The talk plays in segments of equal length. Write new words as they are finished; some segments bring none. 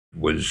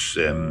was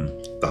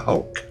the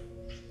Hulk.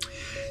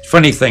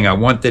 Funny thing, I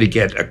wanted to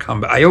get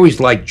I always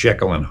liked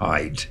Jekyll and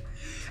Hyde,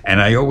 and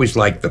I always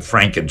liked the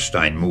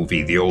Frankenstein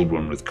movie, the old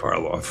one with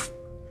Karloff.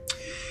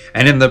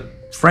 And in the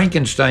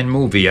Frankenstein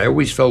movie, I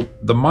always felt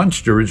the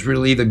monster is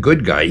really the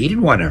good guy. He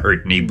didn't want to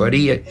hurt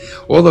anybody.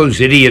 All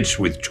those idiots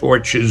with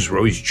torches were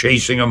always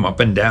chasing him up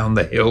and down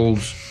the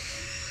hills.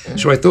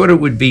 So I thought it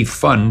would be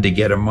fun to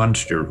get a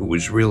monster who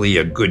was really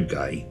a good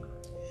guy.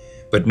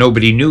 But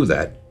nobody knew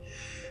that.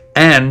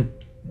 And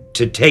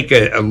to take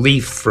a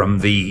leaf from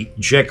the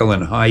Jekyll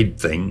and Hyde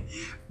thing,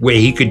 where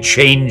he could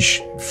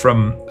change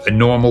from a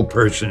normal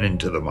person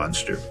into the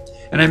monster.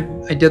 And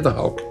I did the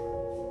Hulk.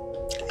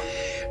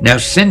 Now,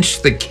 since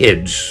the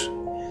kids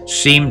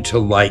seemed to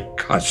like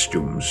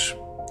costumes,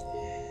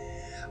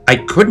 I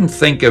couldn't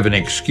think of an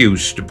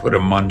excuse to put a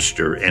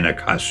monster in a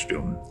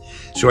costume.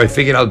 So I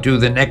figured I'll do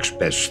the next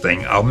best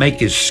thing. I'll make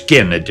his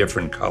skin a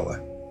different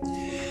color.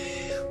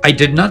 I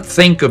did not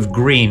think of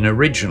green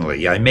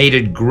originally. I made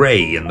it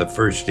gray in the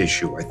first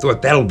issue. I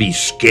thought that'll be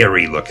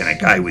scary looking, a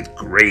guy with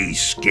gray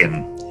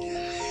skin.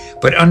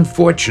 But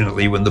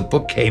unfortunately, when the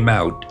book came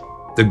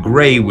out, the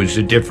gray was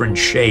a different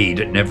shade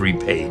in every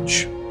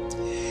page.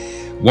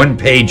 One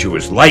page it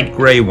was light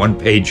gray, one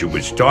page it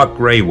was dark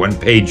gray, one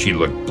page he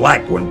looked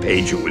black, one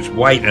page it was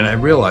white, and I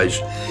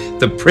realized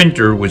the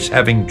printer was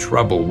having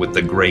trouble with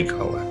the gray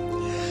color.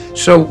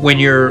 So when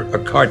you're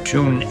a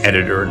cartoon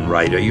editor and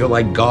writer, you're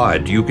like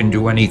God, you can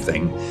do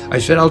anything. I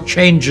said, I'll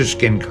change the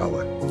skin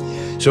color.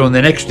 So in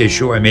the next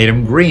issue, I made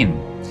him green.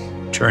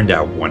 Turned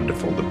out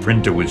wonderful. The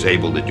printer was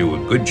able to do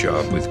a good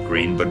job with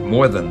green, but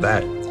more than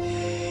that,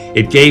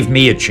 it gave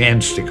me a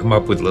chance to come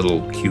up with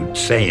little cute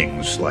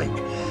sayings like,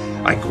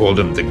 I called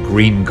him the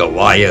Green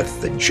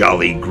Goliath, the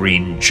Jolly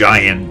Green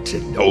Giant,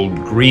 and Old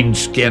Green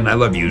Skin. I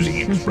love using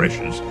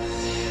expressions.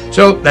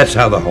 So that's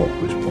how the Hulk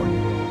was born.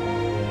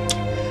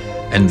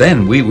 And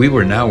then we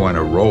were now on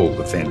a roll.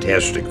 The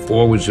Fantastic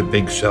Four was a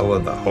big seller.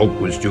 The Hulk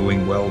was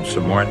doing well.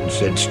 So Martin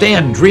said,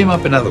 Stan, dream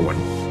up another one.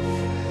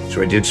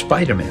 So I did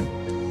Spider-Man.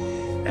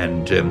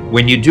 And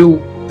when you do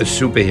a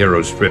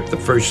superhero strip, the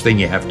first thing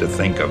you have to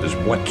think of is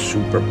what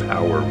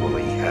superpower will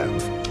he have?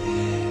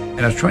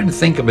 And I was trying to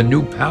think of a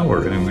new power.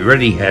 I mean, we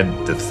already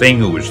had the Thing,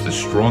 who was the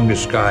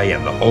strongest guy,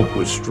 and the Hulk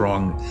was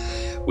strong.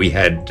 We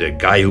had a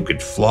guy who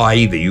could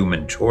fly, the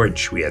Human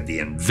Torch. We had the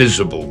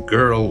Invisible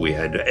Girl. We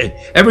had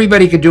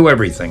everybody could do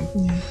everything.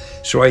 Yeah.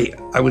 So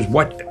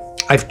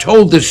I've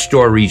told this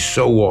story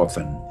so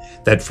often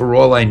that for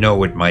all I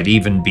know, it might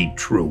even be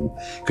true,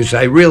 because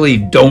I really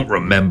don't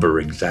remember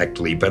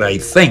exactly, but I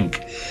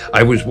think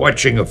I was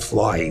watching a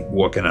fly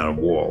walking on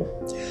a wall,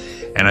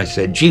 and I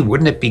said, gee,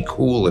 wouldn't it be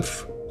cool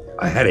if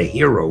I had a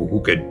hero who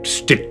could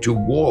stick to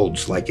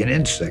walls like an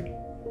insect?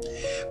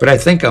 But I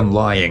think I'm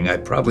lying. I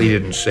probably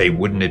didn't say,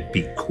 wouldn't it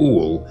be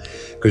cool?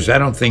 Because I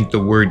don't think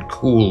the word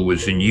cool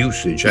was in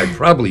usage. I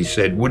probably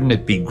said, wouldn't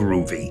it be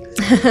groovy?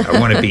 I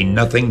want to be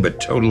nothing but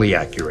totally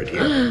accurate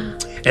here.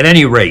 At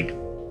any rate,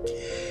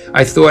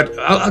 I thought,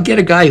 I'll get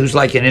a guy who's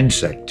like an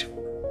insect.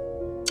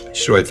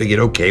 So I figured,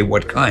 okay,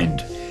 what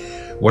kind?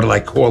 What do I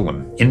call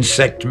him?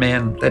 Insect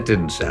Man? That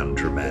didn't sound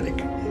dramatic.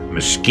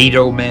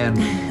 Mosquito Man?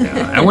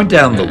 I went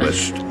down the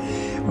list.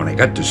 When I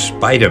got to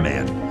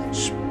Spider-Man,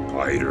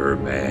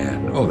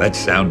 Spider-Man. Oh, that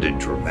sounded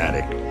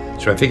dramatic.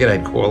 So I figured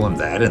I'd call him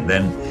that, and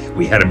then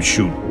we had him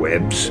shoot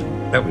webs.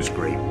 That was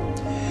great.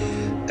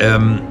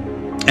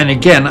 And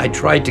again, I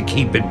tried to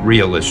keep it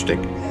realistic.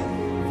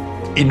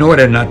 In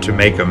order not to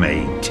make him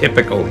a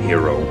typical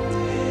hero,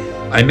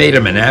 I made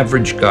him an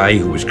average guy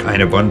who was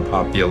kind of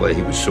unpopular.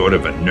 He was sort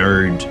of a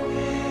nerd.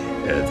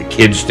 The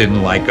kids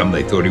didn't like him.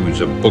 They thought he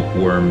was a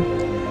bookworm.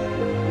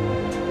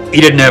 He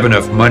didn't have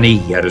enough money.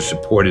 He had to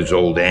support his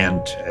old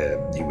aunt.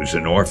 He was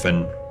an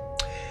orphan.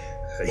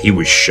 He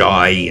was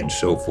shy and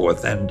so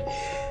forth. And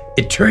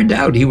it turned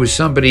out he was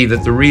somebody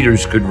that the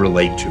readers could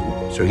relate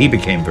to. So he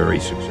became very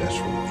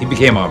successful. He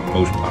became our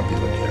most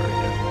popular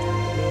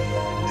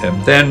character.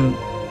 And then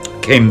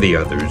came the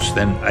others.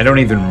 Then I don't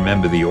even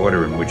remember the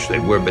order in which they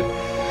were, but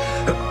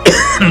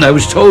I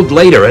was told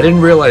later, I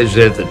didn't realize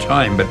it at the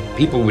time, but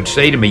people would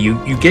say to me,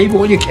 you gave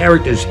all your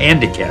characters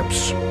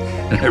handicaps.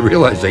 And I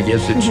realized, I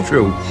guess it's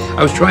true.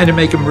 I was trying to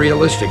make them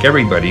realistic.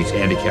 Everybody's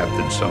handicapped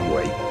in some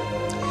way.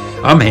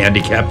 I'm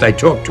handicapped, I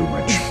talk too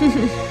much.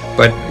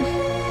 But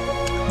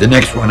the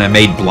next one I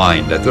made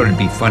blind. I thought it'd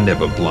be fun to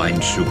have a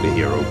blind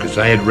superhero, because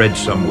I had read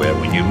somewhere,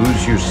 when you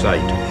lose your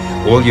sight,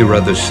 all your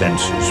other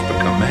senses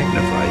become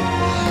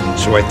magnified.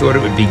 So I thought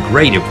it would be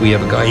great if we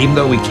have a guy, even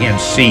though he can't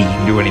see, he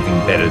can do anything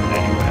better than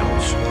anyone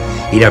else.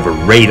 He'd have a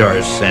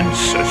radar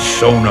sense, a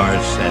sonar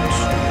sense.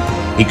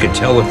 He could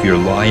tell if you're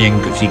lying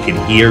because he could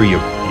hear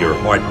your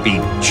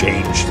heartbeat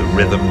change the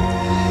rhythm.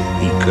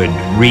 He could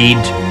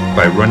read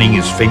by running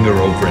his finger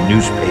over a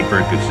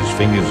newspaper because his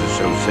fingers are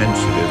so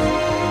sensitive.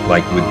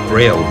 Like with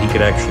Braille, he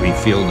could actually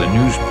feel the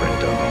newsprint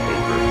on the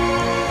paper.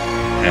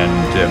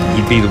 And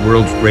he'd be the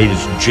world's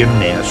greatest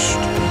gymnast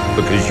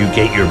because you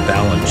get your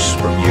balance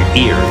from your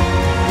ear.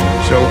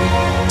 So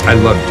I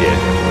loved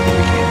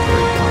it.